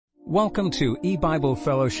Welcome to E-Bible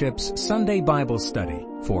Fellowship's Sunday Bible Study.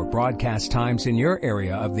 For broadcast times in your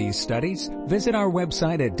area of these studies, visit our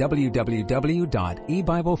website at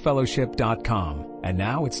www.ebiblefellowship.com. And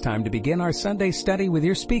now it's time to begin our Sunday study with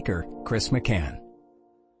your speaker, Chris McCann.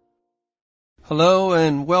 Hello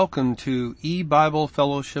and welcome to E-Bible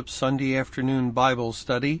Fellowship Sunday Afternoon Bible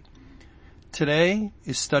Study. Today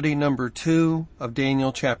is study number 2 of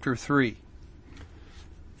Daniel chapter 3.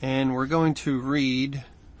 And we're going to read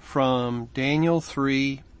from Daniel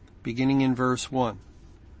 3, beginning in verse 1.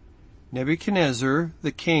 Nebuchadnezzar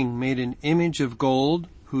the king made an image of gold,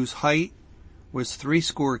 whose height was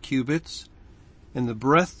 80 cubits, and the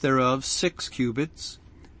breadth thereof 6 cubits.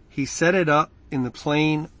 He set it up in the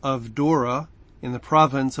plain of Dura, in the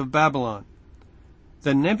province of Babylon.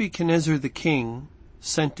 Then Nebuchadnezzar the king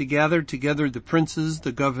sent to gather together the princes,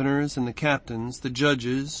 the governors, and the captains, the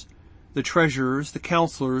judges, the treasurers, the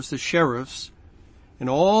counselors, the sheriffs, and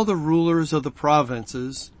all the rulers of the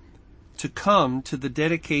provinces to come to the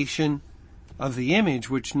dedication of the image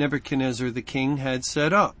which Nebuchadnezzar the king had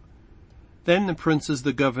set up. Then the princes,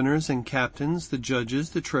 the governors, and captains, the judges,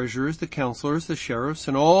 the treasurers, the counselors, the sheriffs,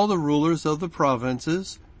 and all the rulers of the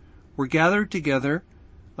provinces were gathered together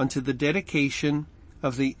unto the dedication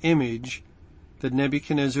of the image that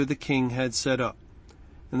Nebuchadnezzar the king had set up.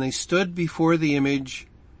 And they stood before the image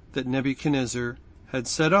that Nebuchadnezzar had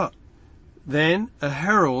set up. Then a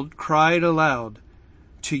herald cried aloud,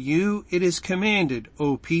 To you it is commanded,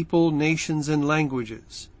 O people, nations, and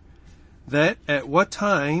languages, that at what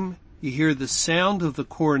time ye hear the sound of the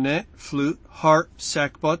cornet, flute, harp,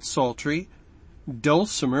 sackbut, psaltery,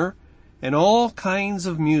 dulcimer, and all kinds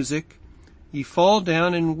of music, ye fall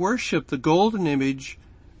down and worship the golden image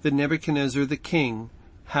that Nebuchadnezzar the king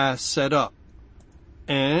hath set up.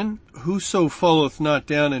 And whoso falleth not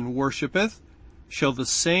down and worshippeth, shall the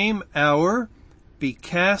same hour be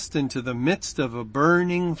cast into the midst of a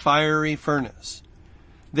burning fiery furnace.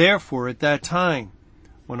 Therefore at that time,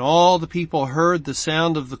 when all the people heard the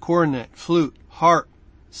sound of the cornet, flute, harp,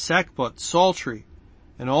 sackbut, psaltery,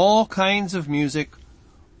 and all kinds of music,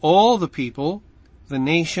 all the people, the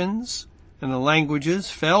nations, and the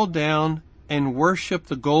languages fell down and worshipped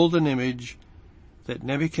the golden image that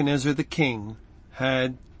Nebuchadnezzar the king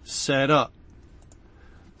had set up.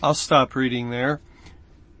 I'll stop reading there.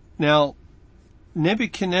 Now,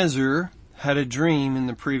 Nebuchadnezzar had a dream in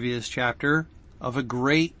the previous chapter of a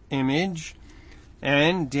great image,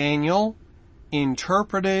 and Daniel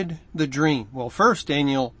interpreted the dream. Well, first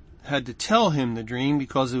Daniel had to tell him the dream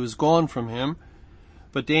because it was gone from him,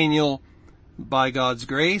 but Daniel, by God's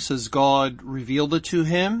grace, as God revealed it to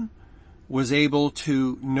him, was able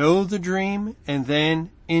to know the dream and then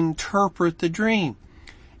interpret the dream.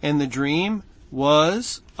 And the dream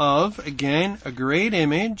was of, again, a great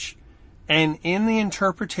image, and in the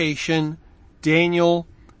interpretation, Daniel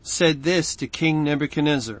said this to King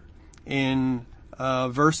Nebuchadnezzar. In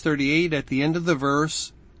verse 38, at the end of the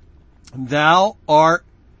verse, Thou art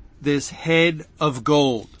this head of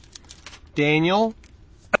gold. Daniel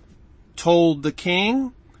told the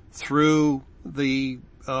king, through the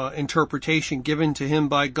interpretation given to him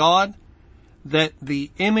by God, that the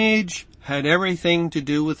image had everything to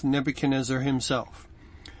do with Nebuchadnezzar himself.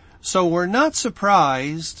 So we're not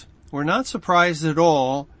surprised at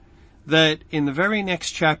all that in the very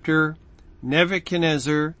next chapter,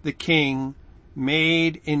 Nebuchadnezzar the king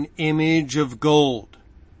made an image of gold.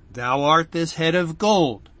 Thou art this head of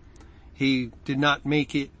gold. He did not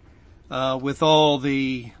make it with all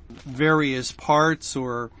the various parts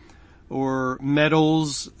or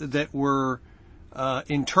metals that were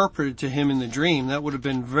interpreted to him in the dream. That would have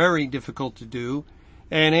been very difficult to do.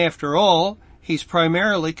 And after all, he's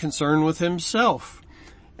primarily concerned with himself.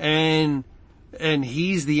 And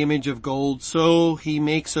he's the image of gold, so he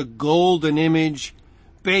makes a golden image,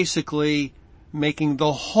 basically making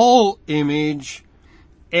the whole image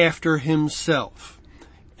after himself.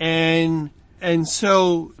 And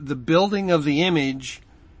so the building of the image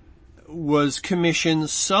was commissioned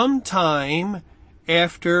sometime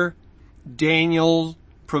after Daniel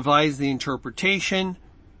provides the interpretation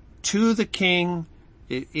to the king.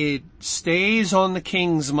 It stays on the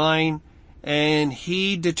king's mind, and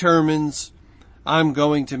he determines, I'm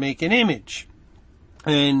going to make an image.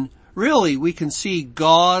 And really, we can see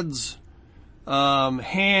God's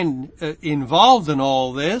hand involved in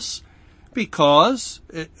all this, because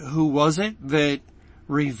who was it that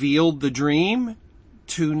revealed the dream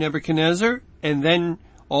to Nebuchadnezzar, and then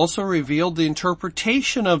also revealed the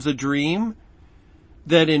interpretation of the dream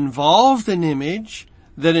that involved an image,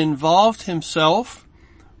 that involved himself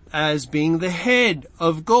as being the head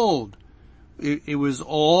of gold. It was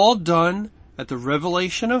all done at the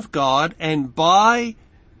revelation of God, and by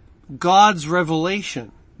God's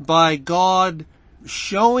revelation, by God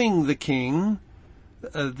showing the king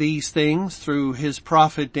these things through his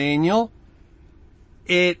prophet Daniel,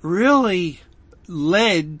 it really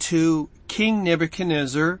led to King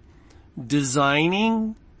Nebuchadnezzar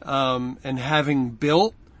designing and having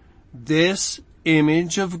built this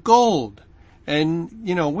image of gold. And,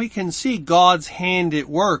 we can see God's hand at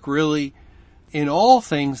work really in all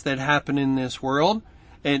things that happen in this world,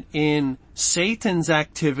 and in Satan's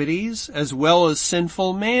activities as well as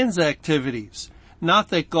sinful man's activities. Not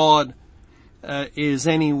that God is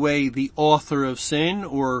any way the author of sin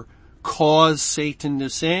or caused Satan to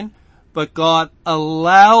sin, but God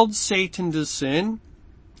allowed Satan to sin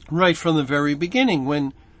right from the very beginning.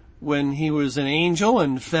 When he was an angel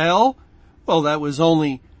and fell, well, that was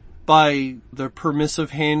only by the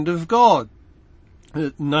permissive hand of God.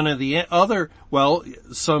 None of the other,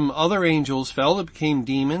 some other angels fell that became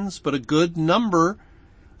demons, but a good number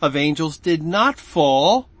of angels did not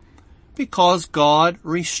fall because God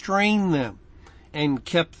restrained them and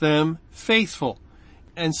kept them faithful.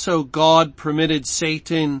 And so God permitted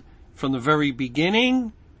Satan from the very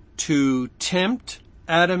beginning to tempt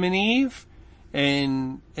Adam and Eve,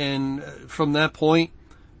 and from that point,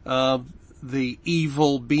 the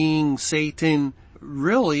evil being Satan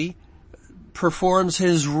really performs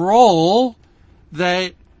his role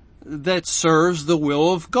that serves the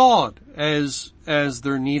will of God, as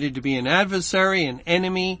there needed to be an adversary, an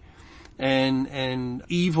enemy, and an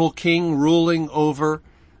evil king ruling over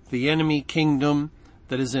the enemy kingdom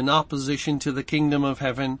that is in opposition to the kingdom of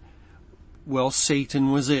heaven. Well,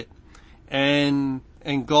 Satan was it. And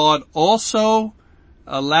God also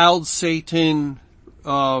allowed Satan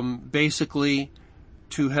basically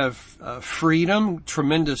to have freedom,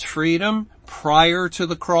 tremendous freedom, prior to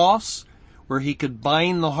the cross, where he could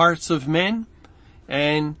bind the hearts of men.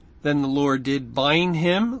 And then the Lord did bind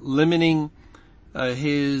him, limiting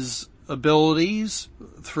his abilities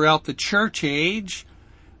throughout the church age.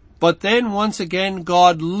 But then once again,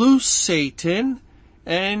 God loosed Satan,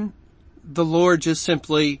 and the Lord just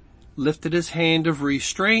simply lifted his hand of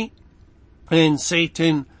restraint, and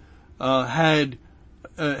Satan had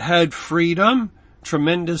freedom,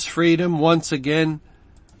 tremendous freedom once again,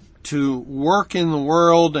 to work in the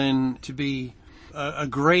world and to be a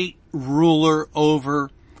great ruler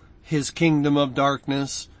over his kingdom of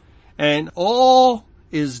darkness. And all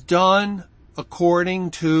is done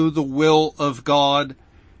according to the will of God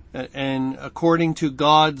and according to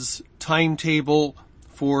God's timetable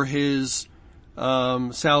for his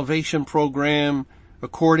salvation program,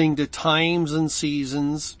 according to times and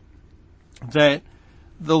seasons that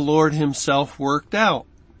the Lord himself worked out.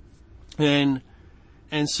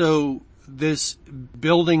 And so this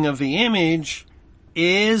building of the image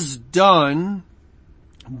is done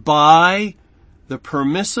by the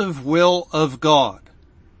permissive will of God.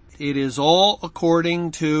 It is all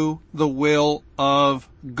according to the will of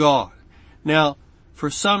God. Now, for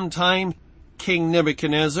some time, King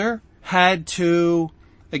Nebuchadnezzar had to,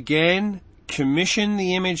 again, commission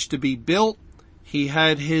the image to be built. He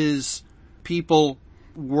had his people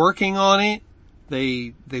working on it.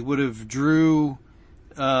 They would have drew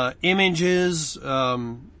images,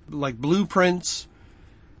 like blueprints,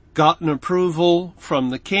 gotten approval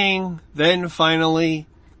from the king. Then finally,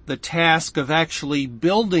 the task of actually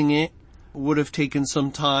building it would have taken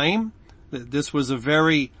some time. This was a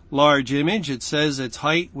very large image. It says its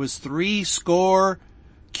height was 60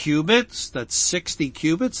 cubits. That's 60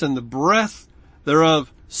 cubits. And the breadth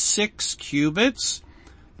thereof 6 cubits.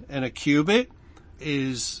 And a cubit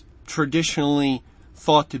is traditionally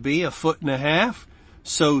thought to be 1.5 feet.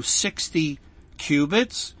 So 60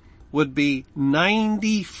 cubits would be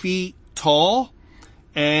 90 feet tall,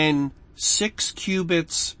 and 6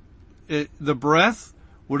 cubits, the breadth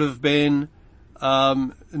would have been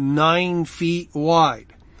 9 feet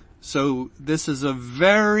wide. So this is a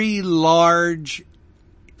very large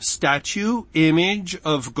statue, image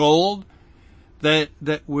of gold that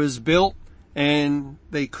was built, and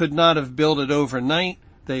they could not have built it overnight.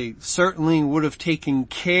 They certainly would have taken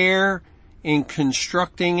care in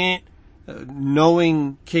constructing it,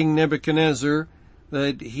 knowing King Nebuchadnezzar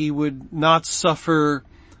that he would not suffer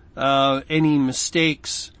any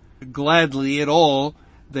mistakes gladly at all.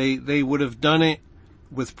 They would have done it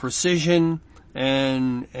with precision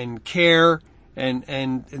and care,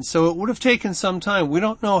 and so it would have taken some time. We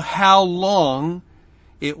don't know how long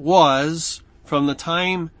it was from the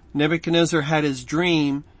time Nebuchadnezzar had his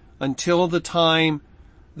dream until the time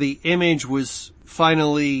the image was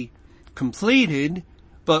finally completed,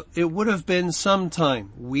 but it would have been some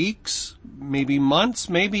time, weeks, maybe months,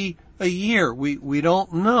 maybe a year? We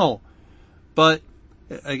don't know. But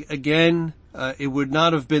again, it would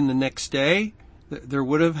not have been the next day. There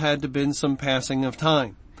would have had to been some passing of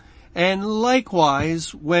time. And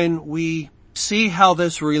likewise, when we see how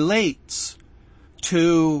this relates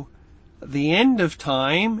to the end of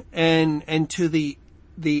time and to the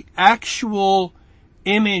actual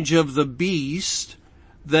image of the beast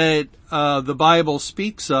that the Bible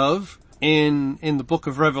speaks of in the book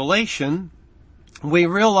of Revelation, we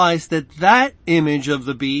realize that image of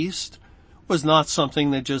the beast was not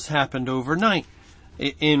something that just happened overnight.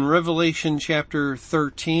 In Revelation chapter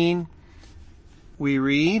 13, we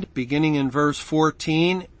read, beginning in verse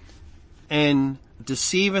 14, "And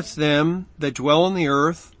deceiveth them that dwell on the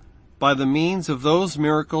earth by the means of those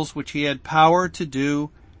miracles which he had power to do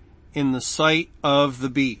in the sight of the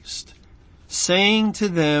beast, saying to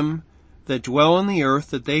them that dwell on the earth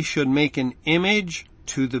that they should make an image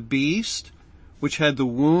to the beast, which had the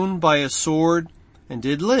wound by a sword, and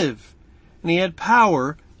did live. And he had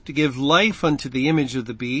power to give life unto the image of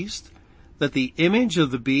the beast, that the image of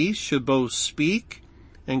the beast should both speak,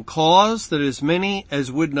 and cause that as many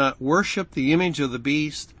as would not worship the image of the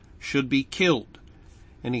beast should be killed.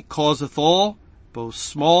 And he causeth all, both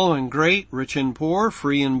small and great, rich and poor,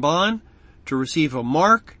 free and bond, to receive a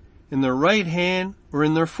mark in their right hand or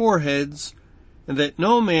in their foreheads, and that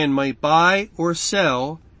no man might buy or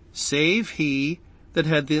sell, save he that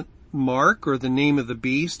had the mark or the name of the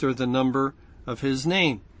beast or the number of his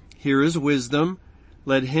name. Here is wisdom.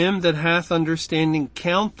 Let him that hath understanding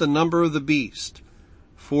count the number of the beast,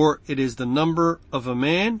 for it is the number of a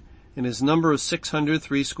man, and his number is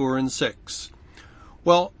 666.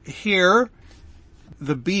 Well, here,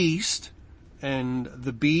 the beast, and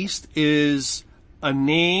the beast is a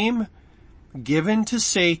name given to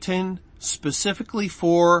Satan specifically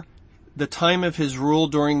for the time of his rule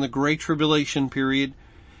during the Great Tribulation period.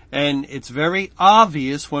 And it's very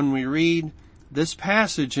obvious when we read this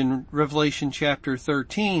passage in Revelation chapter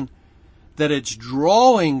 13 that it's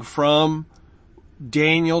drawing from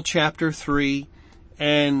Daniel chapter 3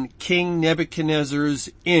 and King Nebuchadnezzar's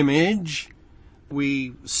image.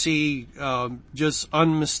 We see just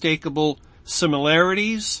unmistakable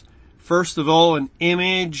similarities. First of all, an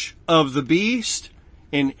image of the beast,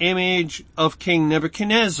 an image of King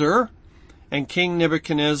Nebuchadnezzar. And King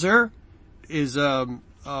Nebuchadnezzar is a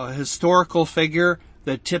historical figure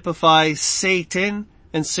that typifies Satan,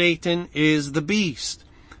 and Satan is the beast.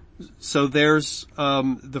 So there's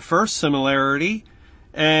the first similarity.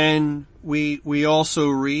 And we also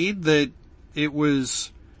read that it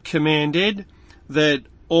was commanded that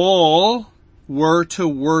all were to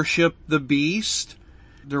worship the beast.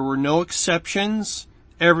 There were no exceptions.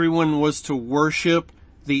 Everyone was to worship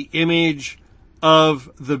the image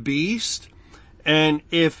of the beast. And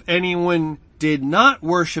if anyone did not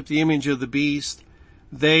worship the image of the beast,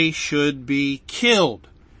 they should be killed.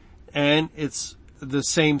 And it's the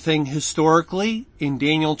same thing historically in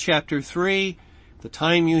Daniel chapter 3. The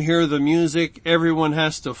time you hear the music, everyone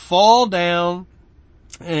has to fall down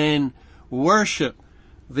and worship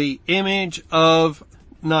the image of,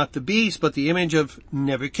 not the beast, but the image of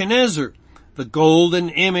Nebuchadnezzar, the golden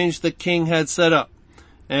image the king had set up.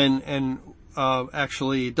 And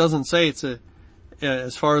actually, it doesn't say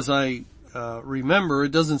as far as I remember,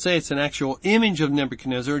 it doesn't say it's an actual image of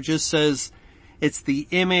Nebuchadnezzar. It just says it's the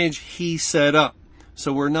image he set up.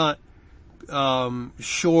 So we're not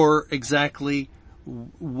sure exactly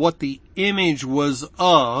what the image was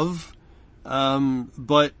of,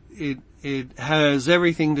 but it has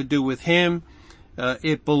everything to do with him.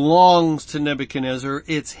 It belongs to Nebuchadnezzar.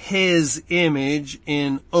 It's his image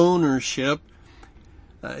in ownership.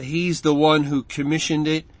 He's the one who commissioned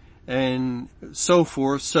it and so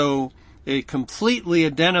forth. So it completely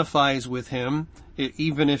identifies with him,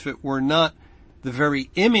 even if it were not the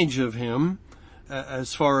very image of him,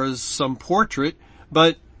 as far as some portrait,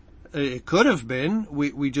 but it could have been.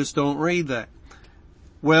 We just don't read that.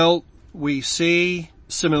 Well, we see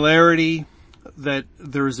similarity that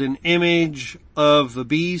there's an image of the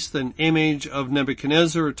beast, an image of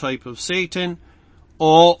Nebuchadnezzar, a type of Satan.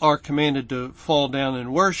 All are commanded to fall down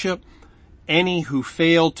and worship. Any who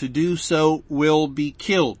fail to do so will be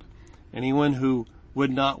killed. Anyone who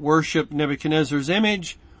would not worship Nebuchadnezzar's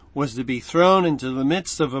image was to be thrown into the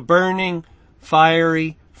midst of a burning,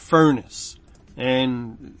 fiery furnace.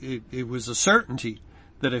 And it was a certainty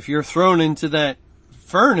that if you're thrown into that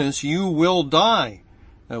furnace, you will die.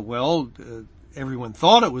 Everyone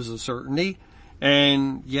thought it was a certainty,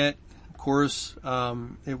 and yet, of course,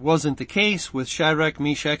 it wasn't the case with Shadrach,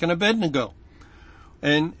 Meshach, and Abednego.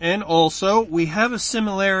 And also, we have a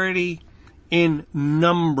similarity in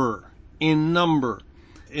number.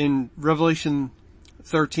 in Revelation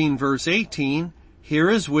 13 verse 18, here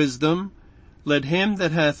is wisdom. Let him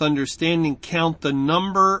that hath understanding count the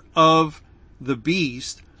number of the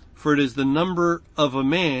beast, for it is the number of a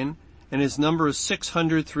man, and his number is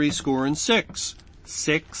 666.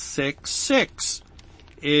 666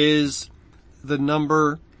 is the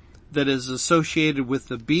number that is associated with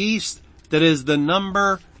the beast. That is the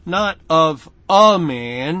number not of a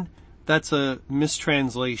man. That's a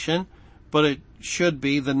mistranslation, but it should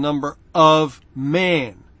be the number of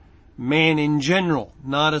man. Man in general,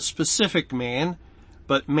 not a specific man,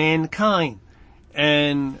 but mankind.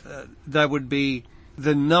 And that would be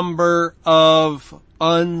the number of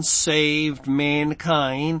unsaved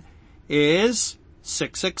mankind is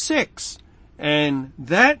 666. And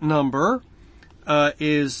that number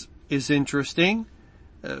is interesting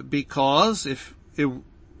because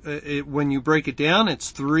when you break it down, it's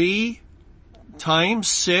 3 times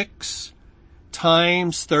 6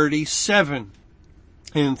 times 37.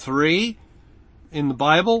 And 3 in the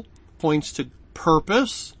Bible points to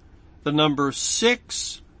purpose. The number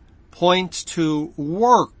 6 points to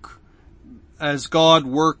work. As God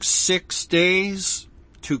works 6 days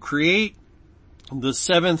to create, the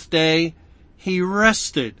 7th day he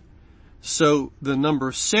rested. So the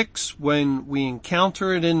number 6, when we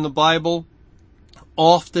encounter it in the Bible,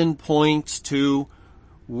 often points to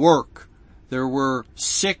work. There were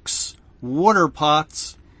 6 water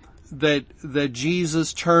pots that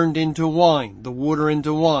Jesus turned into wine, the water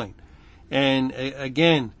into wine. And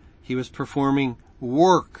again, he was performing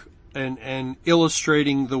work and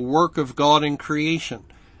illustrating the work of God in creation.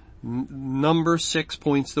 Number 6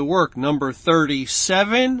 points to work. Number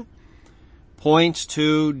 37 points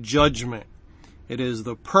to judgment. It is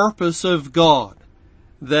the purpose of God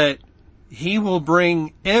that he will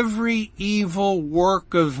bring every evil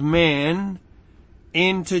work of man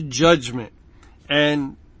into judgment.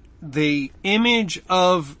 And the image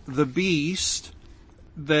of the beast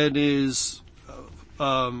that is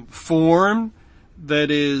formed,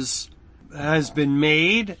 that has been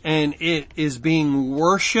made, and it is being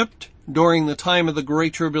worshipped during the time of the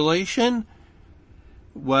Great Tribulation,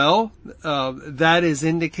 well, that is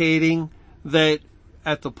indicating that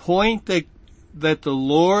at the point that the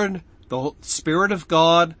Lord, the Spirit of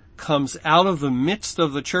God, comes out of the midst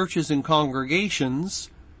of the churches and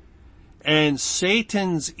congregations, and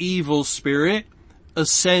Satan's evil spirit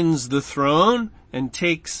ascends the throne and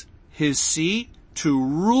takes his seat to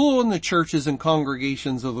rule in the churches and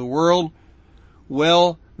congregations of the world,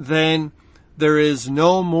 well, then there is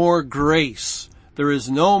no more grace. There is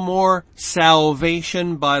no more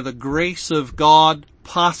salvation by the grace of God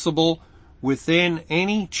possible within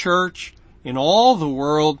any church in all the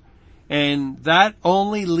world, and that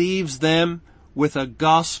only leaves them with a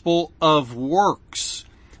gospel of works,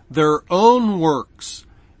 their own works.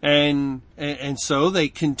 And so they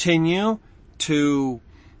continue to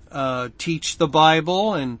teach the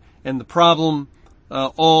Bible, and the problem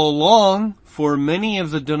all along for many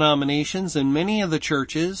of the denominations and many of the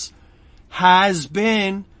churches has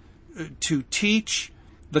been to teach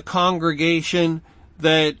the congregation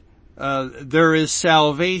that there is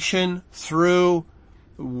salvation through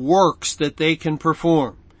works that they can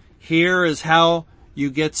perform. Here is how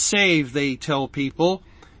you get saved, they tell people.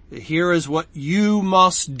 Here is what you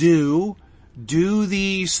must do. Do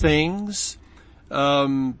these things.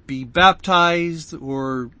 Be baptized,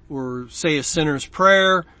 or say a sinner's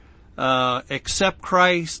prayer, accept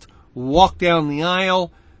Christ, walk down the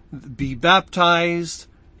aisle, be baptized,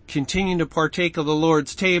 continue to partake of the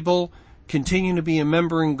Lord's table, continue to be a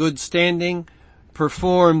member in good standing,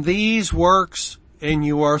 perform these works, and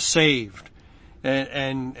you are saved.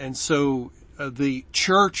 And so the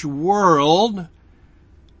church world,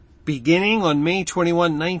 beginning on May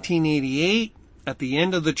 21, 1988, at the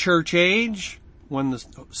end of the church age, when the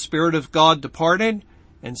Spirit of God departed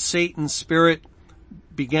and Satan's spirit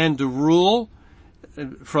began to rule,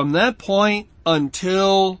 from that point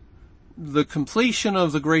until the completion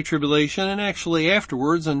of the Great Tribulation, and actually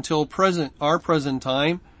afterwards until our present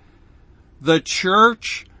time, the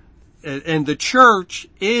church, and the church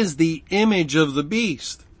is the image of the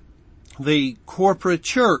beast. The corporate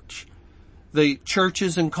church, the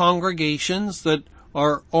churches and congregations that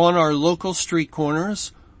are on our local street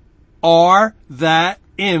corners, are that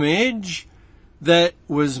image that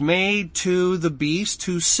was made to the beast,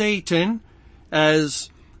 to Satan, as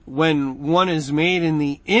when one is made in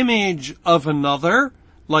the image of another,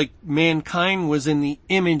 like mankind was in the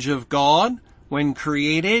image of God when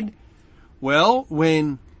created. Well,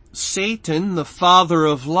 when Satan, the father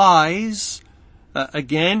of lies,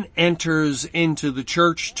 again enters into the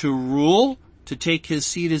church to rule, to take his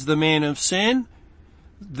seat as the man of sin,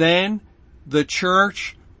 then the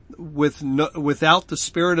church, without the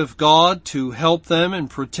Spirit of God to help them and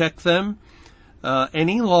protect them,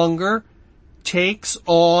 any longer takes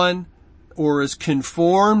on or is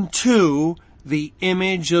conformed to the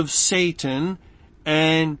image of Satan,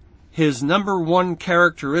 and his number one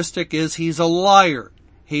characteristic is he's a liar.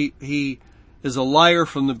 He is a liar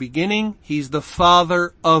from the beginning. He's the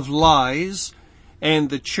father of lies. And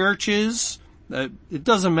the churches, it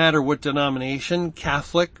doesn't matter what denomination,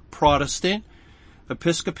 Catholic, Protestant,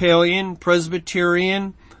 Episcopalian,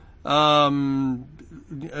 Presbyterian, you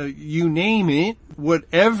name it,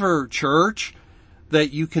 whatever church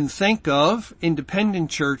that you can think of, independent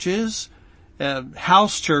churches,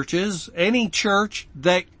 house churches, any church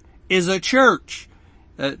that is a church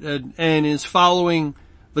and is following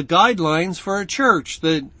the guidelines for a church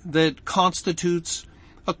that constitutes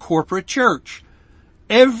a corporate church.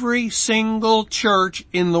 Every single church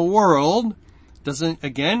in the world, doesn't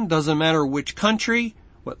matter which country,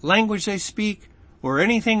 what language they speak, or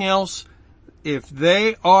anything else, if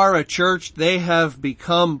they are a church, they have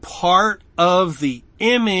become part of the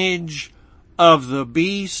image of the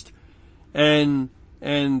beast, and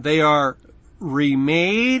they are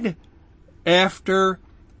remade after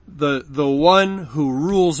the one who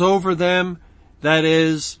rules over them. That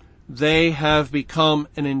is, they have become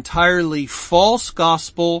an entirely false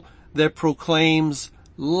gospel that proclaims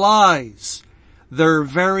lies. Their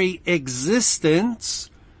very existence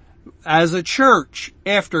as a church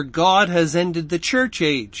after God has ended the church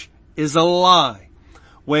age is a lie.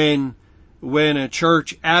 When a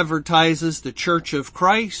church advertises the Church of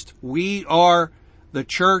Christ, we are the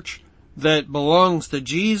church that belongs to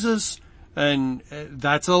Jesus, and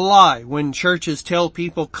that's a lie. When churches tell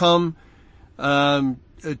people come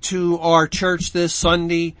to our church this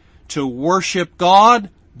Sunday to worship God,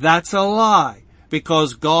 that's a lie,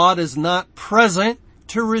 because God is not present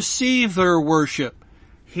to receive their worship.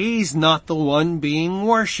 He's not the one being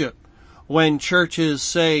worshiped. When churches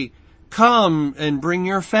say, come and bring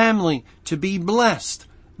your family to be blessed,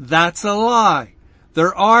 that's a lie.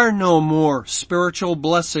 There are no more spiritual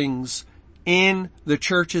blessings in the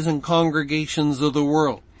churches and congregations of the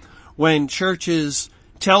world. When churches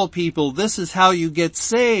tell people this is how you get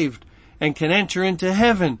saved and can enter into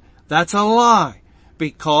heaven, that's a lie,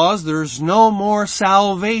 because there's no more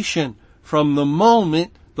salvation from the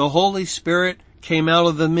moment the Holy Spirit came out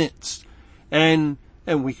of the midst. And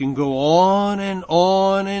we can go on and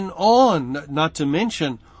on and on, not to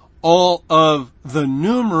mention all of the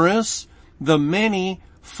many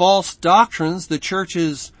false doctrines the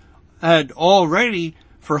churches had already,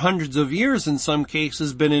 for hundreds of years in some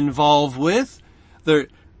cases, been involved with.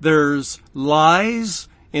 There's lies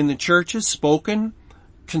in the churches spoken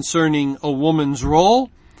concerning a woman's role,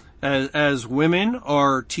 as women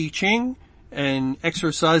are teaching and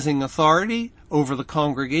exercising authority over the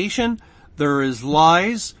congregation. There is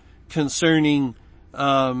lies concerning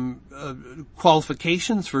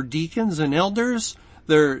qualifications for deacons and elders.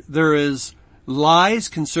 There is lies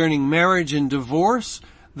concerning marriage and divorce.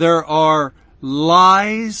 There are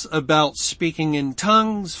lies about speaking in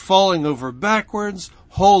tongues, falling over backwards,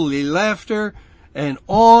 holy laughter, and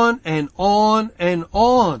on and on and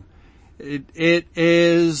on. It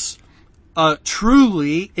is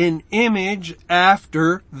truly an image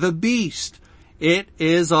after the beast. It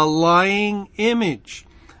is a lying image.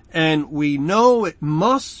 And we know it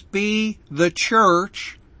must be the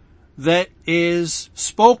church that is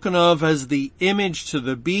spoken of as the image to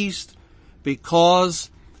the beast, because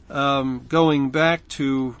going back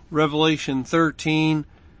to Revelation 13,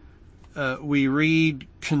 we read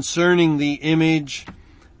concerning the image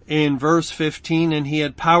in verse 15, and he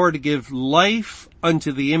had power to give life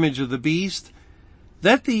unto the image of the beast,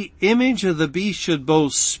 that the image of the beast should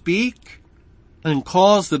both speak and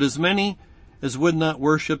cause that as many as would not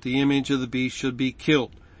worship the image of the beast should be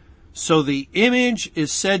killed. So the image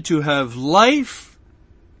is said to have life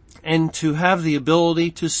and to have the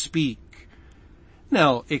ability to speak.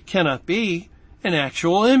 Now, it cannot be an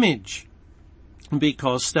actual image,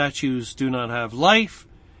 because statues do not have life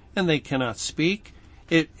and they cannot speak.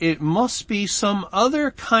 It must be some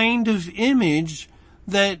other kind of image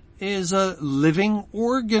that is a living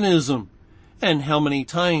organism. And how many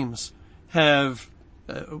times have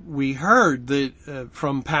we heard that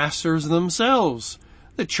from pastors themselves,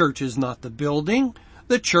 the church is not the building,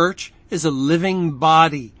 the church is a living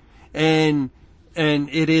body, and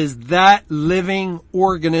it is that living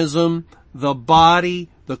organism, the body,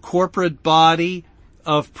 the corporate body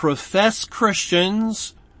of professed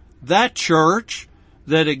Christians, that church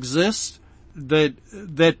that exists,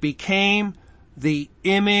 that became the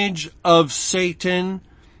image of Satan,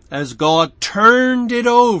 as God turned it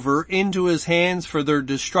over into his hands for their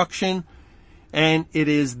destruction. And it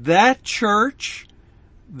is that church,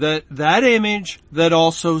 that image that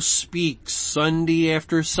also speaks Sunday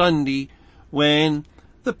after Sunday when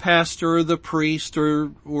the pastor or the priest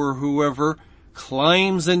or whoever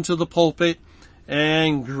climbs into the pulpit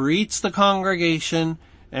and greets the congregation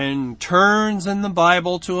and turns in the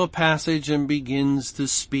Bible to a passage and begins to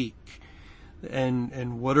speak.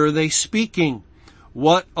 And what are they speaking?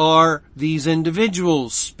 What are these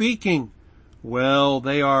individuals speaking? Well,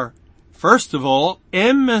 they are, first of all,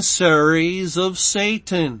 emissaries of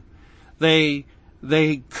Satan. They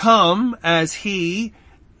come as he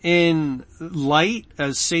in light,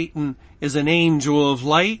 as Satan is an angel of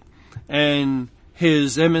light, and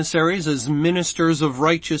his emissaries as ministers of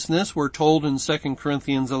righteousness, we're told in 2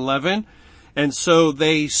 Corinthians 11. And so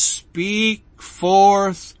they speak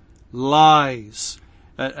forth lies.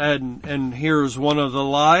 And here's one of the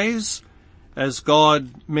lies, as God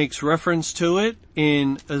makes reference to it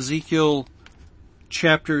in Ezekiel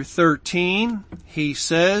chapter 13. He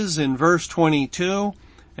says in verse 22,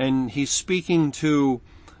 and he's speaking to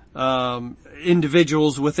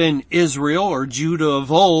individuals within Israel or Judah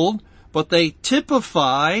of old, but they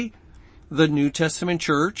typify the New Testament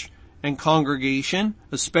church and congregation,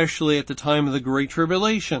 especially at the time of the Great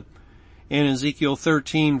Tribulation. In Ezekiel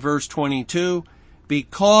 13 verse 22,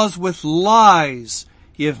 because with lies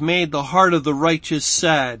ye have made the heart of the righteous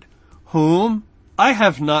sad, whom I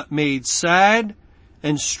have not made sad,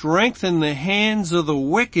 and strengthened the hands of the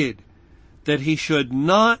wicked, that he should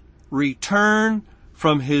not return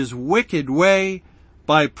from his wicked way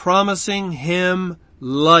by promising him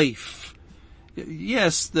life.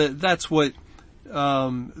 Yes, that's what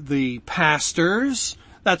the pastors,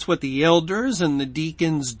 that's what the elders and the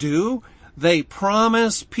deacons do. They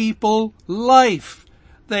promise people life.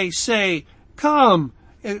 They say, come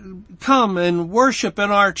and worship in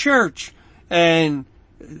our church, and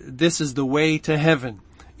this is the way to heaven.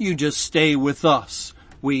 You just stay with us.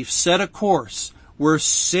 We've set a course. We're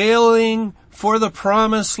sailing for the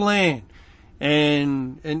promised land.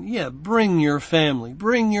 And yeah, bring your family,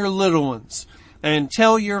 bring your little ones, and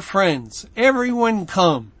tell your friends, everyone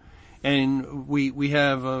come. And we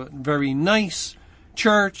have a very nice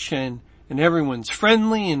church, and everyone's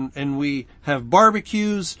friendly, and we have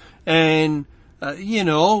barbecues, and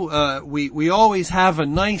we always have a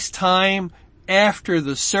nice time after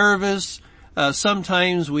the service.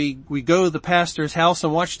 Sometimes we go to the pastor's house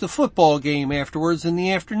and watch the football game afterwards in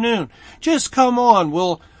the afternoon. Just come on,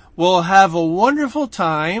 we'll have a wonderful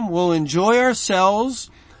time. We'll enjoy ourselves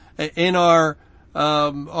in our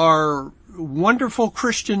wonderful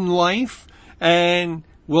Christian life, and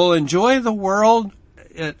we'll enjoy the world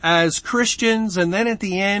as Christians, and then at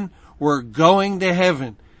the end, we're going to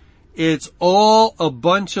heaven. It's all a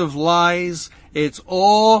bunch of lies. It's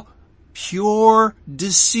all pure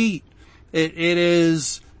deceit. It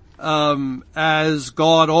is, as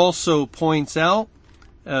God also points out,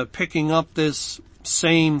 picking up this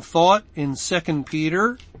same thought in 2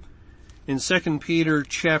 Peter. In 2 Peter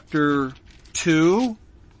chapter 2,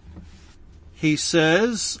 he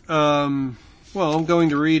says, I'm going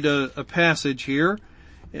to read a passage here,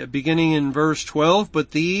 beginning in verse 12,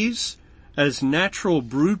 but these, as natural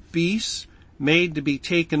brute beasts, made to be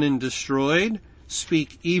taken and destroyed,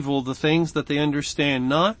 speak evil the things that they understand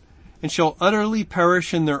not, and shall utterly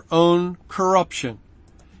perish in their own corruption,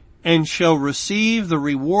 and shall receive the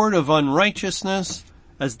reward of unrighteousness,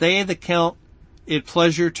 as they that count it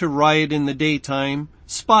pleasure to riot in the daytime,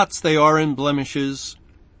 spots they are in blemishes,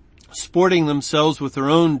 sporting themselves with their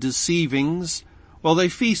own deceivings, while they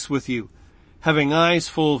feast with you, having eyes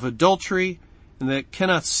full of adultery, and that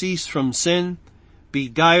cannot cease from sin,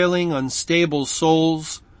 beguiling unstable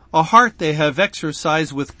souls, a heart they have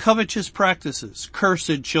exercised with covetous practices,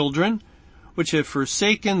 cursed children, which have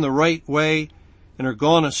forsaken the right way, and are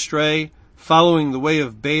gone astray, following the way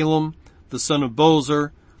of Balaam, the son of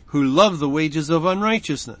Bozor, who loved the wages of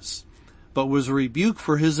unrighteousness, but was rebuked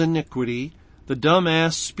for his iniquity. The dumb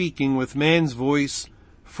ass, speaking with man's voice,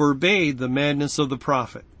 forbade the madness of the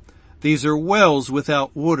prophet. These are wells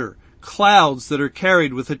without water, clouds that are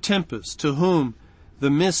carried with a tempest, to whom the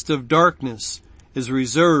mist of darkness is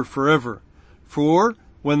reserved forever. For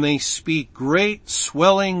when they speak great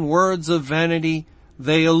swelling words of vanity,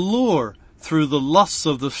 they allure through the lusts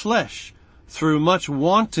of the flesh, through much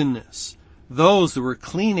wantonness, those who were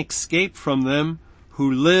clean escaped from them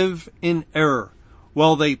who live in error.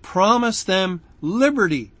 While they promise them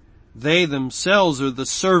liberty, they themselves are the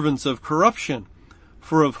servants of corruption.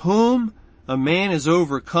 For of whom a man is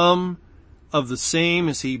overcome, of the same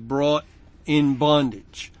is he brought in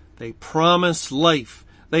bondage. They promise life.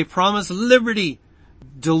 They promise liberty,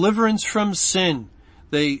 deliverance from sin.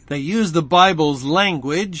 They use the Bible's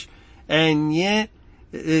language, and yet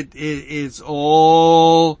it's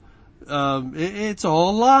all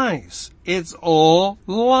lies. It's all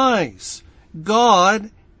lies.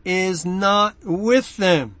 God is not with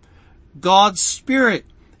them. God's Spirit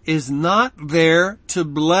is not there to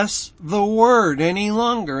bless the Word any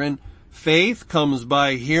longer. And faith comes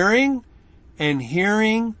by hearing, and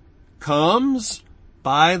hearing comes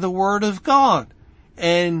by the Word of God.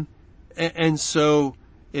 And so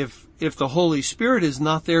if the Holy Spirit is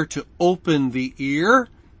not there to open the ear,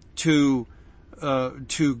 to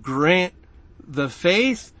grant the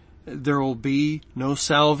faith, there will be no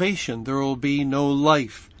salvation. There will be no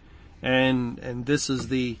life. And this is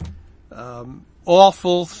the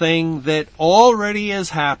awful thing that already has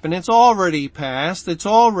happened. It's already passed. It's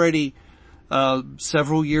already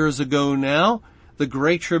several years ago now. The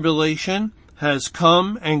Great Tribulation has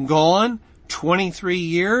come and gone. 23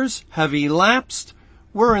 years have elapsed.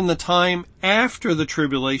 We're in the time after the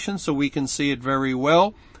tribulation, so we can see it very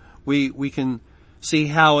well. We can see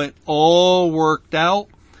how it all worked out,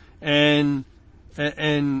 and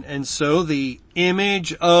so the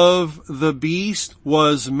image of the beast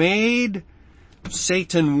was made.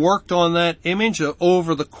 Satan worked on that image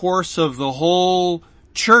over the course of the whole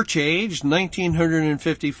church age,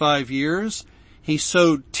 1955 years. He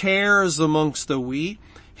sowed tares amongst the wheat.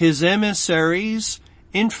 His emissaries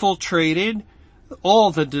infiltrated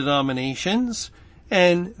all the denominations,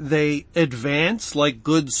 and they advanced like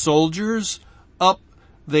good soldiers up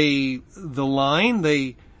the line.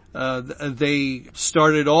 They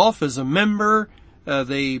started off as a member.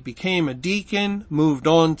 They became a deacon, moved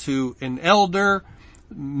on to an elder.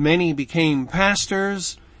 Many became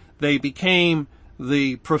pastors. They became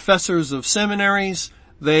the professors of seminaries.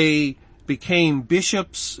 They became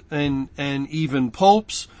bishops and even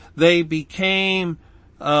popes. They became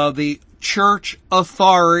the church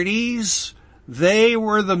authorities. They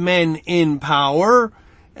were the men in power,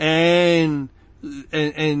 and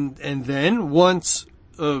then once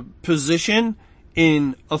a position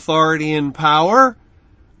in authority and power,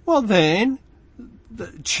 well then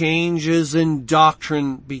the changes in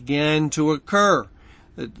doctrine began to occur.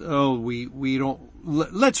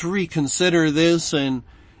 Let's reconsider this, and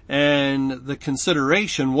the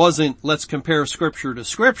consideration wasn't let's compare scripture to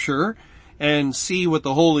scripture and see what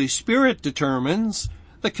the Holy Spirit determines.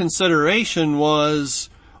 The consideration was,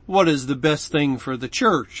 what is the best thing for the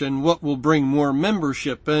church, and what will bring more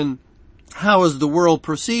membership, and how is the world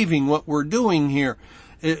perceiving what we're doing here?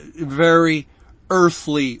 Very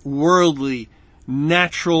earthly, worldly,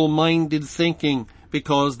 natural-minded thinking,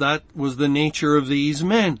 because that was the nature of these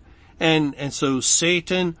men. And so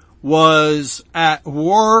Satan was at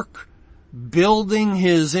work building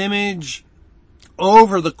his image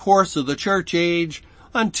over the course of the church age,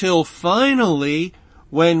 until finally,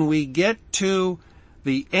 when we get to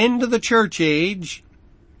the end of the church age,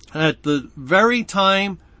 at the very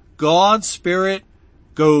time God's Spirit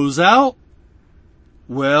goes out,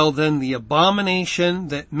 well, then the abomination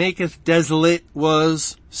that maketh desolate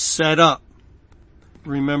was set up.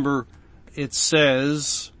 Remember, it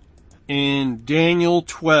says in Daniel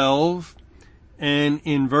 12 and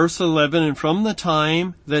in verse 11, and from the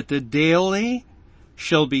time that the daily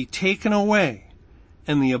shall be taken away,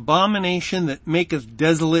 and the abomination that maketh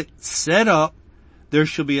desolate set up, there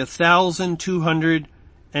shall be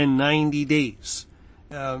 1,290 days.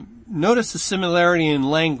 Notice the similarity in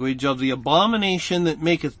language of the abomination that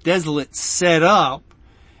maketh desolate set up,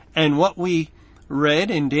 and what we read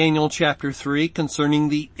in Daniel chapter 3 concerning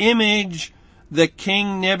the image that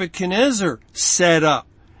King Nebuchadnezzar set up.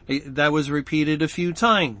 That was repeated a few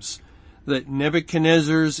times, that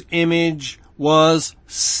Nebuchadnezzar's image was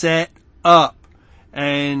set up.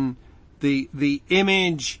 And the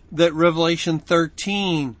image that Revelation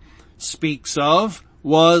 13 speaks of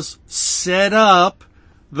was set up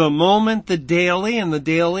the moment the daily, and the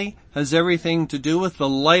daily has everything to do with the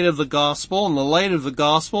light of the gospel, and the light of the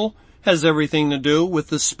gospel has everything to do with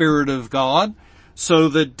the Spirit of God. So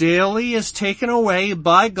the daily is taken away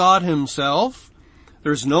by God himself.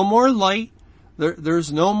 There's no more light.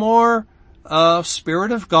 There's no more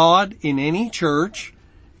Spirit of God in any church.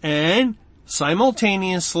 And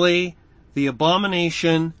simultaneously, the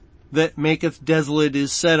abomination that maketh desolate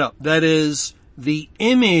is set up. That is, the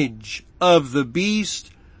image of the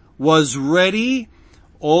beast was ready.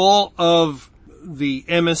 All of the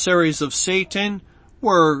emissaries of Satan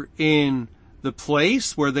were in the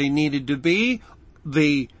place where they needed to be.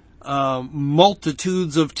 The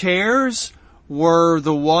multitudes of tares were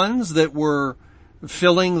the ones that were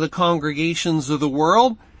filling the congregations of the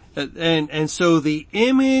world. And so the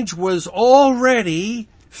image was already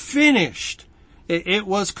finished. It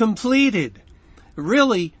was completed.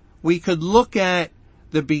 Really, we could look at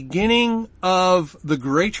the beginning of the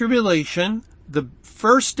Great Tribulation, the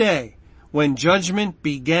first day when judgment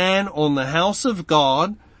began on the house of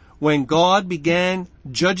God, when God began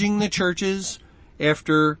judging the churches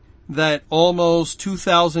after that almost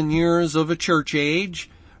 2,000 years of a church age.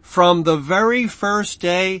 From the very first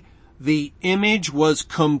day, the image was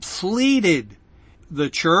completed. The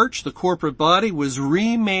church, the corporate body, was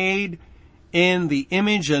remade in the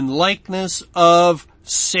image and likeness of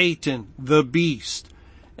Satan, the beast.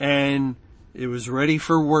 And it was ready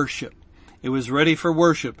for worship. It was ready for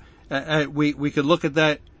worship. We could look at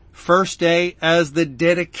that first day as the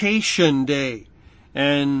dedication day.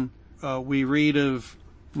 And we read of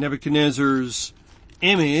Nebuchadnezzar's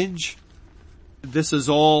image. This is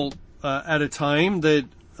all at a time that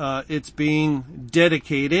it's being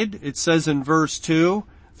dedicated. It says in verse 2,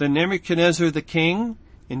 "Then Nebuchadnezzar the king,"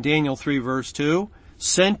 in Daniel 3 verse 2,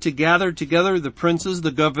 "sent to gather together the princes,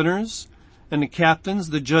 the governors, and the captains,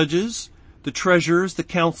 the judges, the treasurers, the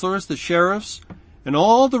counselors, the sheriffs, and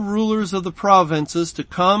all the rulers of the provinces to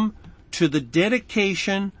come to the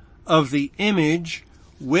dedication of the image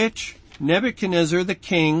which Nebuchadnezzar the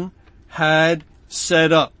king had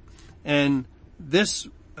set up." And this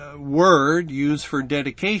word used for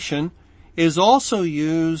dedication is also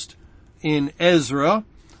used in Ezra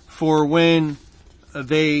for when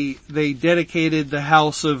they dedicated the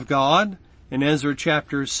house of God. In Ezra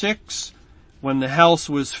chapter 6, when the house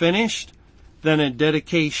was finished, then a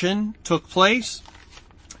dedication took place.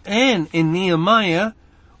 And in Nehemiah,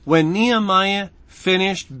 when Nehemiah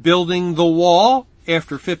finished building the wall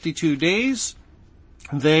after 52 days,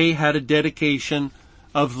 they had a dedication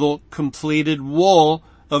of the completed wall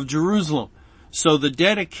of Jerusalem. So the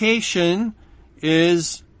dedication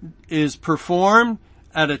is performed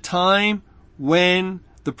at a time when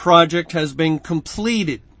the project has been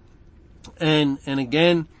completed. And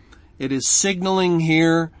again, it is signaling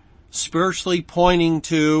here, spiritually pointing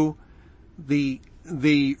to the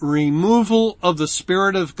removal of the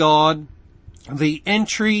Spirit of God, the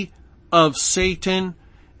entry of Satan,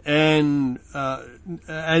 and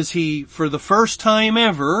as he, for the first time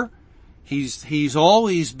ever, he's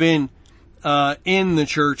always been in the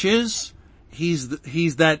churches. He's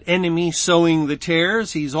that enemy sowing the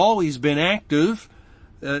tares. He's always been active,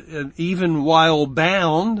 even while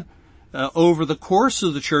bound. Over the course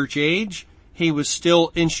of the church age, he was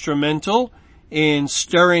still instrumental in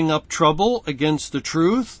stirring up trouble against the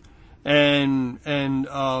truth and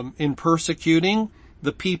in persecuting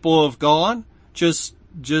the people of God. Just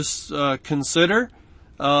consider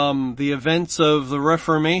the events of the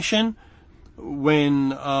Reformation when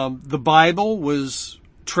the Bible was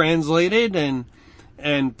translated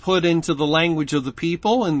and put into the language of the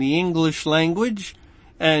people, in the English language,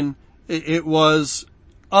 and it was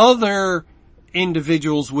other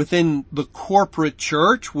individuals within the corporate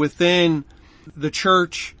church, within the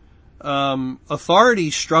church authority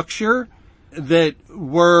structure, that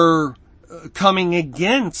were coming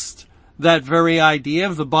against that very idea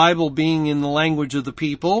of the Bible being in the language of the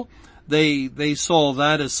people. They saw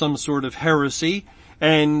that as some sort of heresy,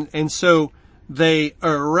 and so they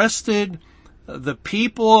arrested the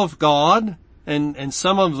people of God, and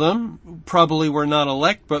some of them probably were not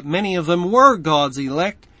elect, but many of them were God's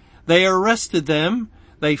elect. They arrested them,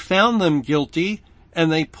 they found them guilty,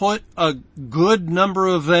 and they put a good number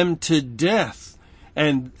of them to death.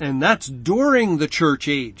 And that's during the church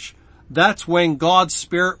age. That's when God's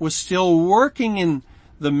Spirit was still working in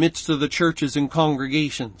the midst of the churches and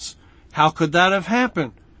congregations. How could that have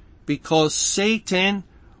happened? Because Satan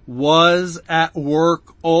was at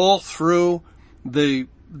work all through the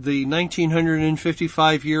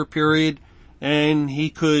 1955 year period, and he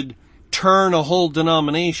could turn a whole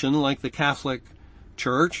denomination like the Catholic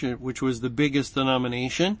Church, which was the biggest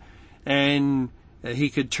denomination, and he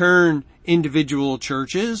could turn individual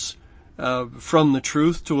churches from the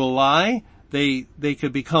truth to a lie. They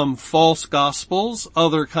could become false gospels,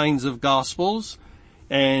 other kinds of gospels,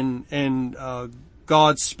 and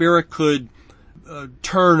God's Spirit could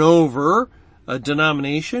turn over a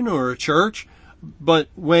denomination or a church. But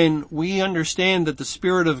when we understand that the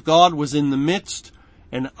Spirit of God was in the midst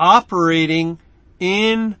and operating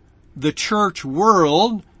in the church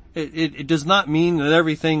world, it does not mean that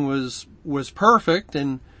everything was perfect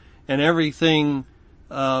and everything,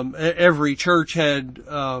 every church had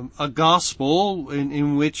a gospel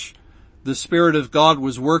in which the Spirit of God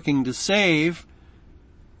was working to save.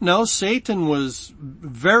 No, Satan was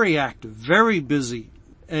very active, very busy,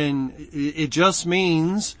 and it just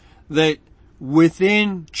means that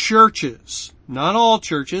within churches, not all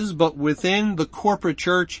churches, but within the corporate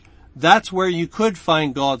church, that's where you could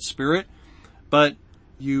find God's Spirit, but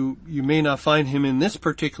you may not find him in this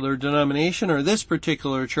particular denomination or this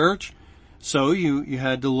particular church, so you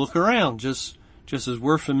had to look around, just as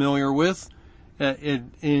we're familiar with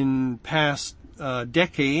in past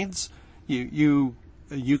decades. You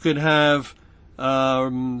could have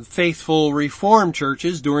faithful Reformed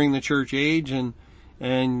churches during the church age, and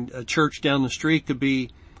a church down the street could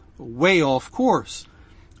be way off course.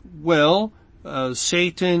 Well,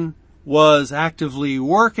 Satan was actively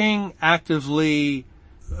working, actively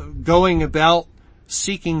going about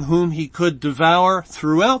seeking whom he could devour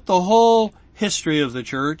throughout the whole history of the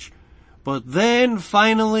church. But then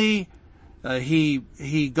finally,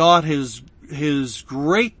 he got his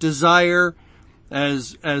great desire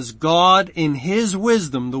as God in his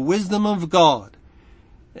wisdom, the wisdom of God.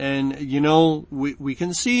 And, we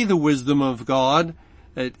can see the wisdom of God.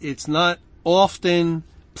 It's not often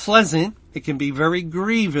pleasant. It can be very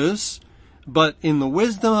grievous. But in the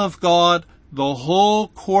wisdom of God, the whole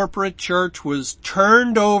corporate church was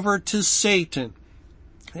turned over to Satan.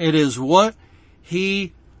 It is what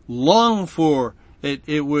he longed for.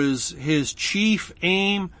 It was his chief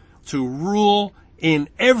aim to rule in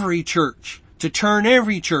every church, to turn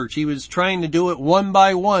every church. He was trying to do it one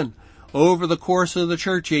by one over the course of the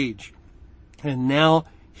church age. And now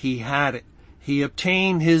he had it. He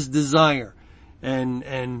obtained his desire. And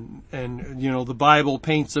the Bible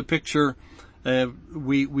paints a picture.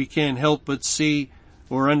 We can't help but see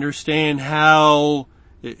or understand how,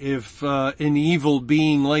 if an evil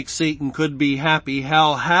being like Satan could be happy,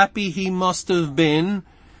 how happy he must have been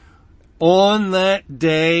on that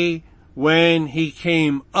day when he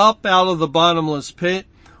came up out of the bottomless pit,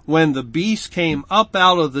 when the beast came up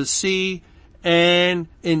out of the sea, and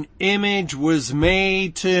an image was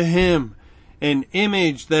made to him, an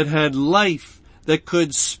image that had life, that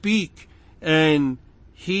could speak, and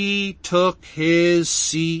he took his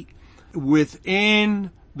seat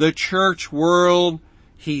within the church world.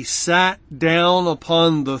 He sat down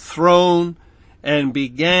upon the throne and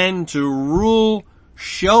began to rule,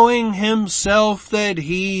 showing himself that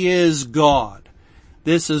he is God.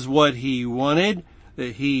 This is what he wanted.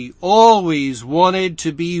 That he always wanted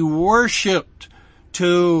to be worshipped,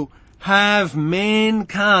 to have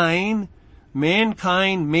mankind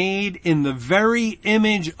made in the very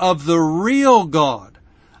image of the real God,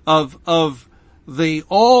 of the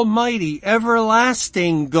almighty,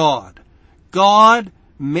 everlasting God. God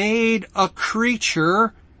made a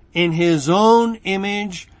creature in his own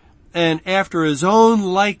image and after his own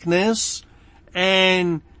likeness,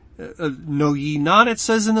 and know ye not, it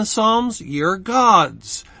says in the Psalms, ye are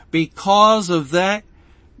gods, because of that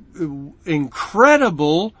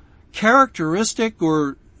incredible characteristic,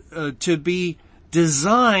 or to be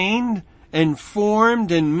designed and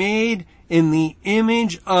formed and made in the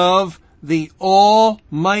image of the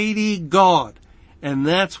Almighty God. And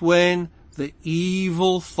that's when the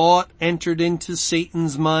evil thought entered into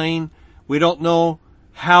Satan's mind. We don't know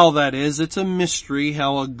how that is. It's a mystery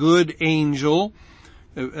how a good angel,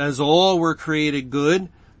 as all were created good,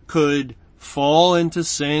 could fall into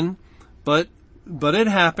sin. But it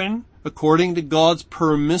happened according to God's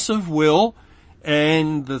permissive will.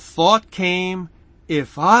 And the thought came,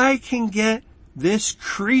 if I can get this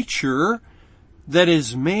creature that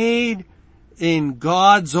is made in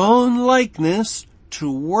God's own likeness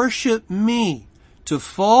to worship me, to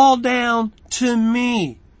fall down to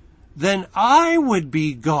me, then I would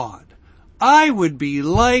be God. I would be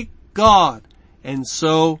like God. And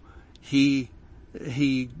so he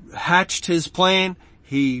hatched his plan.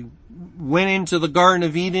 He went into the Garden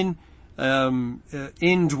of Eden,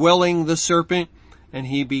 indwelling the serpent, and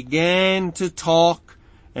he began to talk.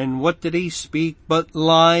 And what did he speak but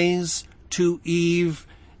lies to Eve?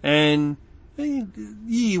 And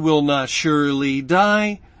ye will not surely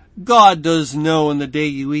die. God does know in the day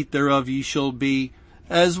you eat thereof ye shall be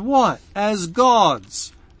as what? As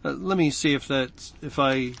gods. Let me see if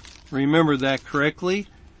I remember that correctly.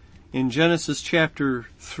 In Genesis chapter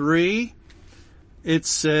 3, it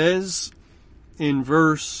says in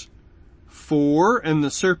verse 4, and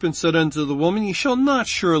the serpent said unto the woman, ye shall not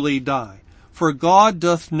surely die. For God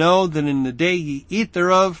doth know that in the day ye eat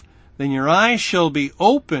thereof, then your eyes shall be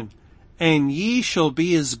open, and ye shall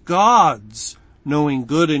be as gods, knowing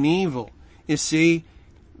good and evil. You see,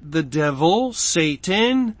 the devil,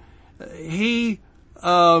 Satan, he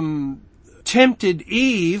tempted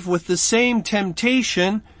Eve with the same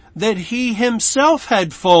temptation that he himself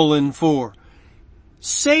had fallen for.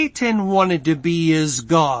 Satan wanted to be as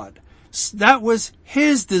God. That was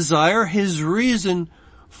his desire, his reason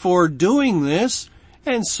for doing this.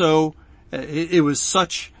 And so it was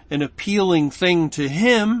such an appealing thing to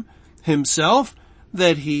himself,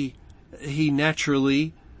 that he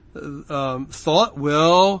naturally thought,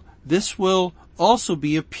 well, this will also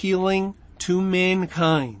be appealing to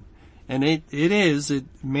mankind. And it is.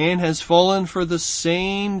 Man has fallen for the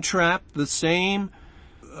same trap, the same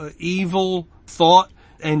evil thought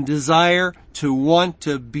and desire to want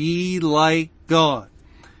to be like God.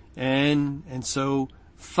 And so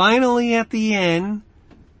finally at the end,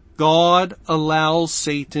 God allows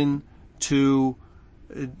Satan to,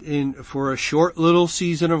 for a short little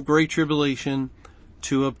season of great tribulation,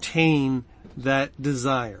 to obtain that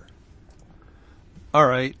desire. All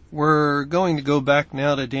right, we're going to go back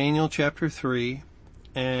now to Daniel chapter 3,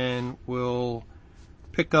 and we'll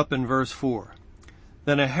pick up in verse 4.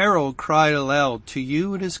 Then a herald cried aloud, "To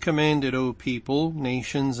you it is commanded, O people,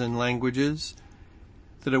 nations, and languages,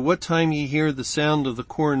 that at what time ye hear the sound of the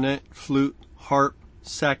cornet, flute, harp,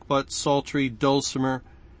 sackbut, psaltery, dulcimer,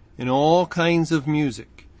 and all kinds of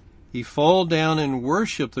music, ye fall down and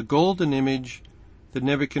worship the golden image that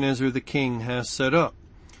Nebuchadnezzar the king hath set up.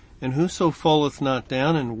 And whoso falleth not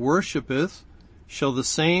down and worshippeth shall the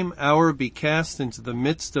same hour be cast into the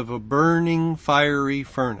midst of a burning fiery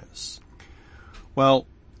furnace." Well,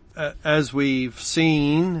 as we've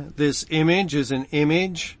seen, this image is an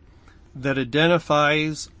image that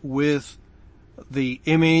identifies with the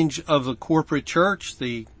image of the corporate church.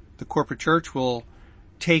 The corporate church will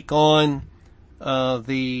take on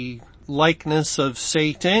the likeness of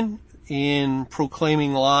Satan in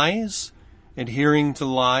proclaiming lies, adhering to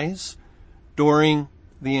lies. During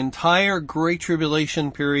the entire Great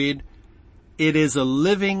Tribulation period, it is a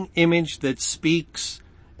living image that speaks,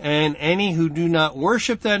 and any who do not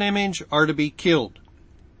worship that image are to be killed.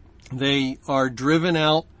 They are driven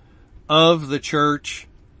out of the church,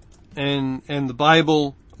 and the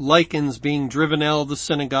Bible likens being driven out of the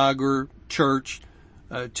synagogue or church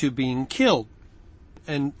to being killed.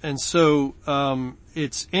 And so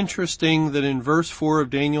it's interesting that in verse 4 of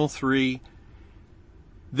Daniel 3,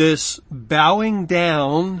 this bowing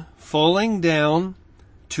down, falling down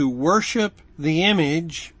to worship the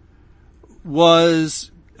image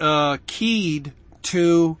was keyed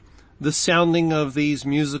to the sounding of these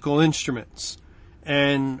musical instruments.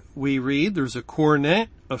 And we read there's a cornet,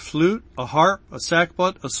 a flute, a harp, a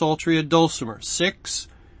sackbut, a psaltery, a dulcimer. 6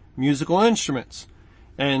 musical instruments.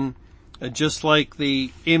 And just like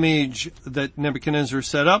the image that Nebuchadnezzar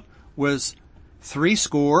set up was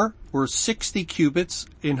 60 or 60 cubits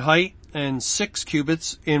in height and 6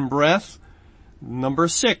 cubits in breadth. Number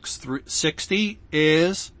 6, 60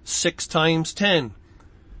 is 6 times 10.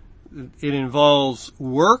 It involves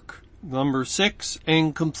work, number 6,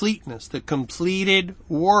 and completeness, the completed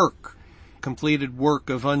work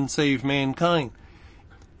of unsaved mankind.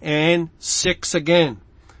 And 6 again,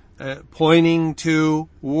 pointing to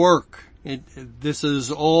work. This is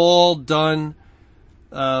all done.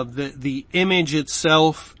 The image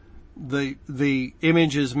itself, the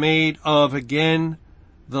image is made of, again,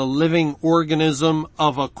 the living organism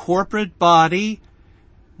of a corporate body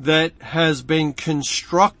that has been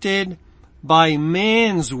constructed by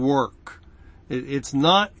man's work. It's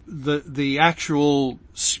not the actual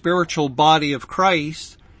spiritual body of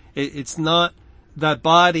Christ. It's not that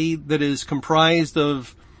body that is comprised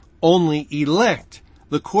of only elect.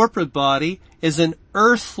 The corporate body is an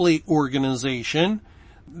earthly organization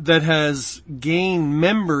that has gained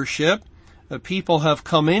membership. People have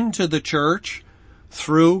come into the church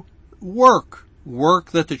through work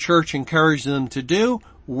that the church encouraged them to do,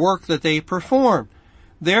 work that they perform.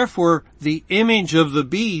 Therefore, the image of the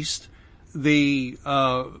beast, the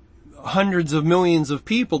hundreds of millions of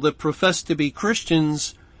people that profess to be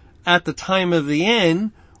Christians at the time of the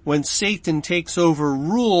end, when Satan takes over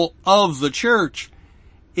rule of the church,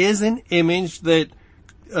 is an image that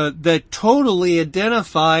totally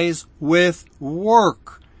identifies with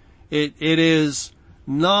work. It is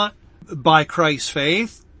not by Christ's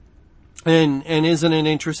faith, and isn't it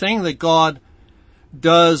interesting that God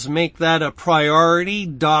does make that a priority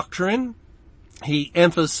doctrine? He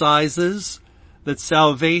emphasizes that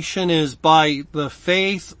salvation is by the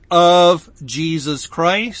faith of Jesus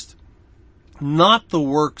Christ, not the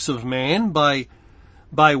works of man. By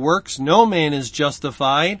works no man is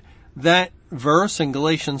justified. That verse in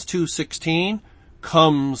Galatians 2:16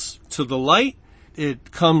 comes to the light.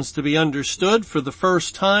 It comes to be understood for the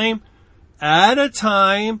first time at a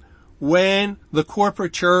time when the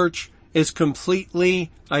corporate church is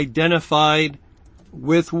completely identified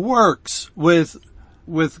with works, with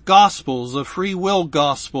gospels, a free will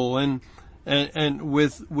gospel, and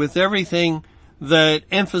with everything that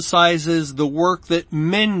emphasizes the work that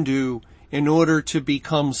men do in order to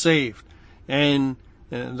become saved. And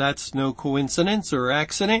that's no coincidence or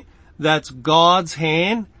accident. That's God's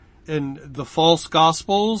hand. And the false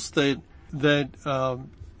gospels that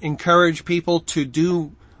encourage people to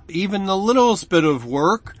do even the littlest bit of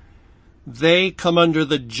work, they come under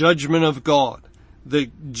the judgment of God.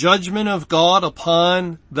 The judgment of God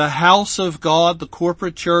upon the house of God, the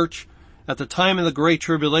corporate church, at the time of the Great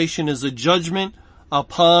Tribulation, is a judgment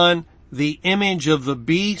upon the image of the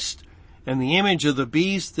beast. And the image of the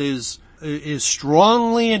beast is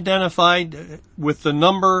strongly identified with the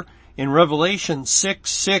number in Revelation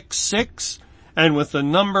 666, and with the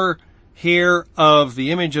number here of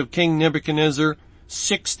the image of King Nebuchadnezzar,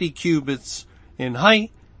 60 cubits in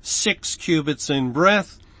height, 6 cubits in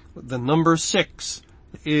breadth. The number 6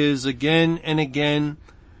 is again and again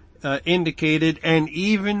indicated, and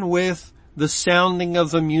even with the sounding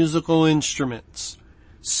of the musical instruments.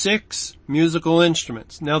 6 musical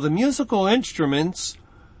instruments. Now the musical instruments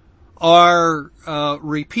are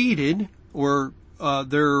repeated, or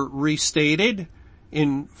they're restated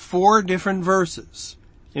in 4 different verses.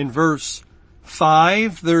 In verse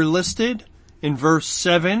 5 they're listed, in verse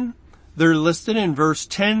 7 they're listed, in verse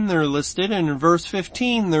 10 they're listed, and in verse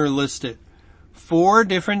 15 they're listed. 4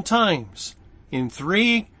 different times. In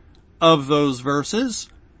 3 of those verses,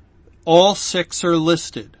 all 6 are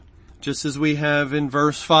listed, just as we have in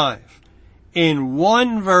verse 5. In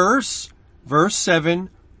one verse, verse 7,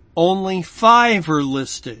 only 5 are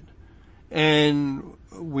listed. And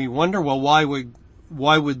we wonder, well, why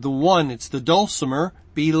would the one, it's the dulcimer,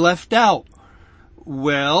 be left out?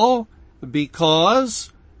 Well,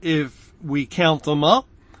 because if we count them up,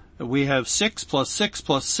 we have 6 plus 6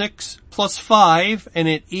 plus 6 plus 5, and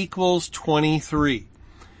it equals 23.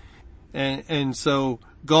 And so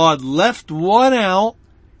God left one out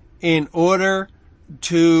in order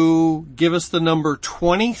to give us the number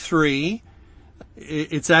 23.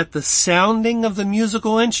 It's at the sounding of the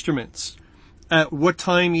musical instruments. At what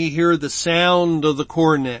time you hear the sound of the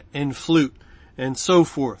cornet and flute and so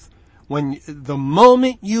forth. When the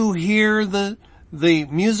moment you hear the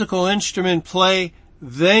musical instrument play,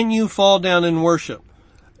 then you fall down in worship.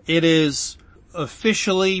 It is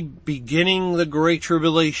officially beginning the Great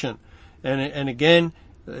Tribulation. And again,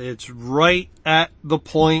 it's right at the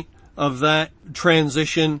point of that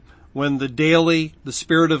transition when the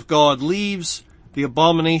Spirit of God leaves, the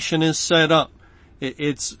abomination is set up.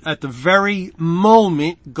 It's at the very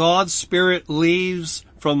moment God's Spirit leaves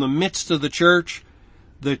from the midst of the church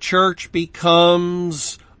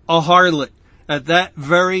becomes a harlot. At that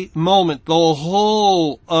very moment, the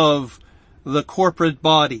whole of the corporate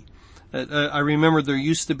body. I remember there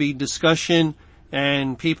used to be discussion,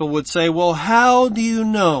 and people would say, well, how do you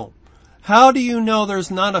know? How do you know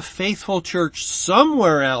there's not a faithful church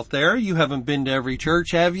somewhere out there? You haven't been to every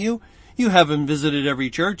church, have you? You haven't visited every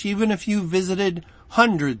church, even if you visited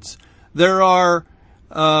hundreds. There are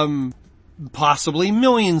possibly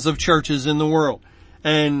millions of churches in the world.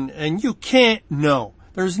 And you can't know.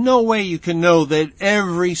 There's no way you can know that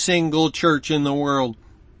every single church in the world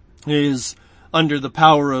is under the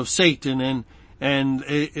power of Satan, and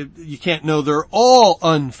you can't know they're all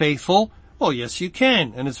unfaithful. Well, yes, you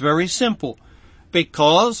can, and it's very simple.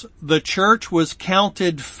 Because the church was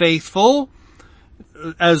counted faithful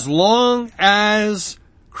as long as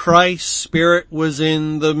Christ's Spirit was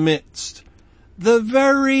in the midst. The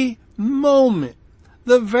very moment,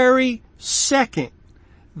 the very second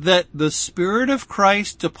that the Spirit of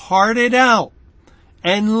Christ departed out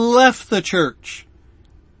and left the church,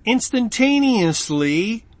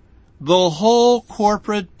 instantaneously, the whole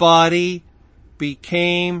corporate body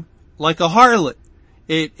became like a harlot.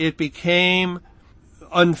 It became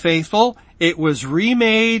unfaithful. It was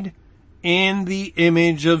remade in the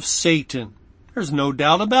image of Satan. There's no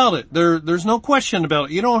doubt about it. There's no question about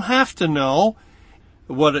it. You don't have to know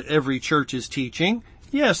what every church is teaching.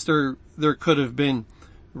 Yes, there could have been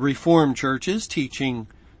Reformed churches teaching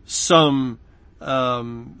some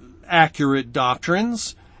accurate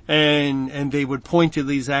doctrines, and they would point to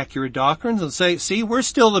these accurate doctrines and say, see, we're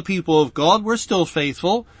still the people of God, we're still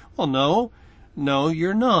faithful. Well, no,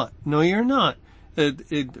 you're not. No, you're not.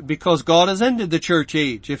 Because God has ended the church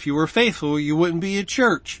age. If you were faithful, you wouldn't be a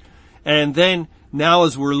church. And then, now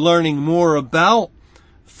as we're learning more about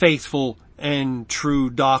faithful and true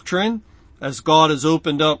doctrine, as God has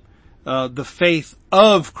opened up the faith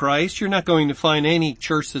of Christ, you're not going to find any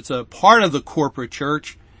church that's a part of the corporate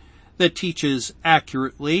church that teaches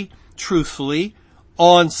accurately, truthfully,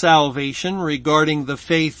 on salvation regarding the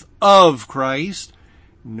faith of Christ.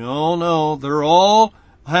 No, they're all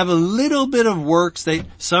have a little bit of works.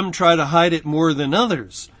 Some try to hide it more than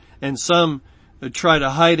others, and some try to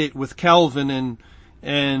hide it with Calvin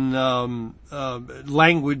and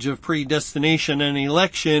language of predestination and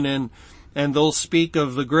election, and they'll speak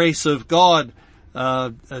of the grace of God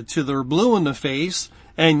to their blue in the face,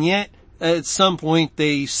 and yet at some point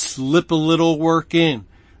they slip a little work in.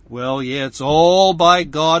 Well, yeah, it's all by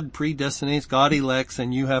God predestinates, God elects,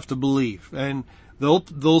 and you have to believe. And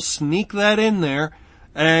they'll sneak that in there,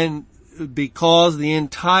 and because the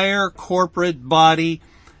entire corporate body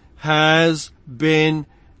has been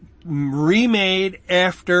remade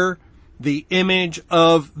after the image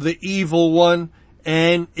of the evil one,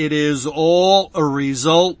 and it is all a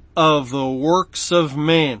result of the works of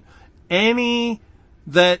man. Any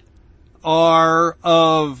that are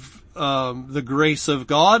of the grace of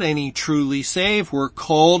God, any truly saved, were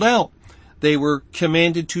called out. They were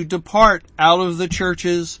commanded to depart out of the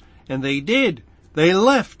churches, and they did. They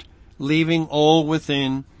left, leaving all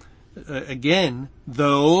within, again,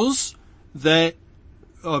 those that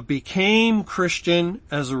became Christian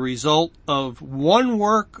as a result of one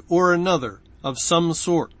work or another of some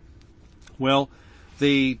sort. Well,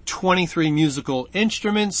 the 23 musical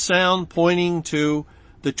instruments sound pointing to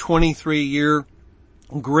the 23-year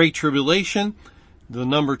Great Tribulation. The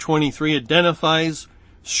number 23 identifies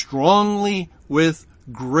strongly with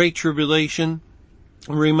Great Tribulation.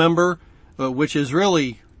 Remember, which is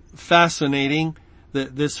really fascinating,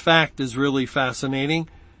 that this fact is really fascinating,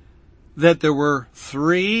 that there were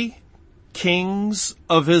 3 kings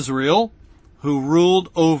of Israel who ruled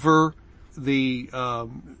over the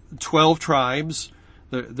 12 tribes.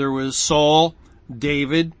 There was Saul,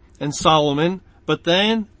 David, and Solomon. But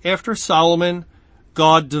then, after Solomon,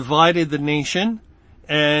 God divided the nation,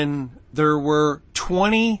 and there were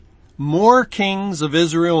 20 more kings of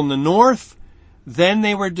Israel in the north. Then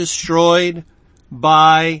they were destroyed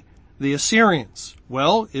by the Assyrians.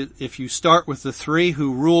 Well, if you start with the 3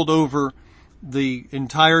 who ruled over the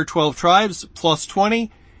entire 12 tribes plus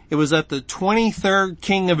 20, it was at the 23rd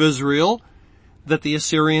king of Israel that the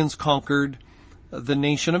Assyrians conquered the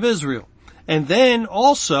nation of Israel. And then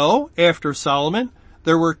also, after Solomon,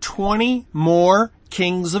 there were 20 more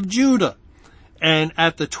kings of Judah. And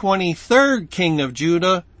at the 23rd king of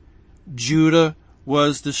Judah, Judah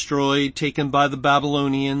was destroyed, taken by the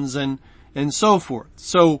Babylonians and so forth.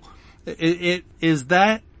 So is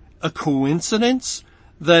that a coincidence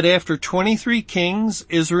that after 23 kings,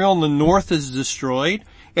 Israel in the north is destroyed?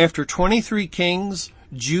 After 23 kings,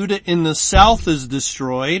 Judah in the south is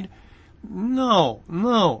destroyed? No.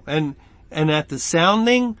 And at the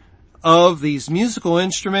sounding of these musical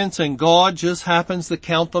instruments, and God just happens to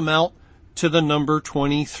count them out to the number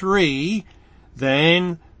 23,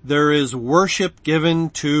 then there is worship given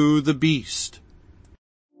to the beast.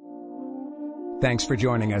 Thanks for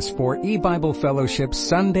joining us for E-Bible Fellowship's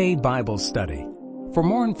Sunday Bible Study. For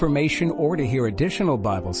more information or to hear additional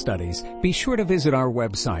Bible studies, be sure to visit our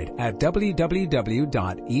website at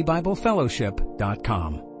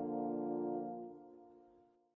www.ebiblefellowship.com.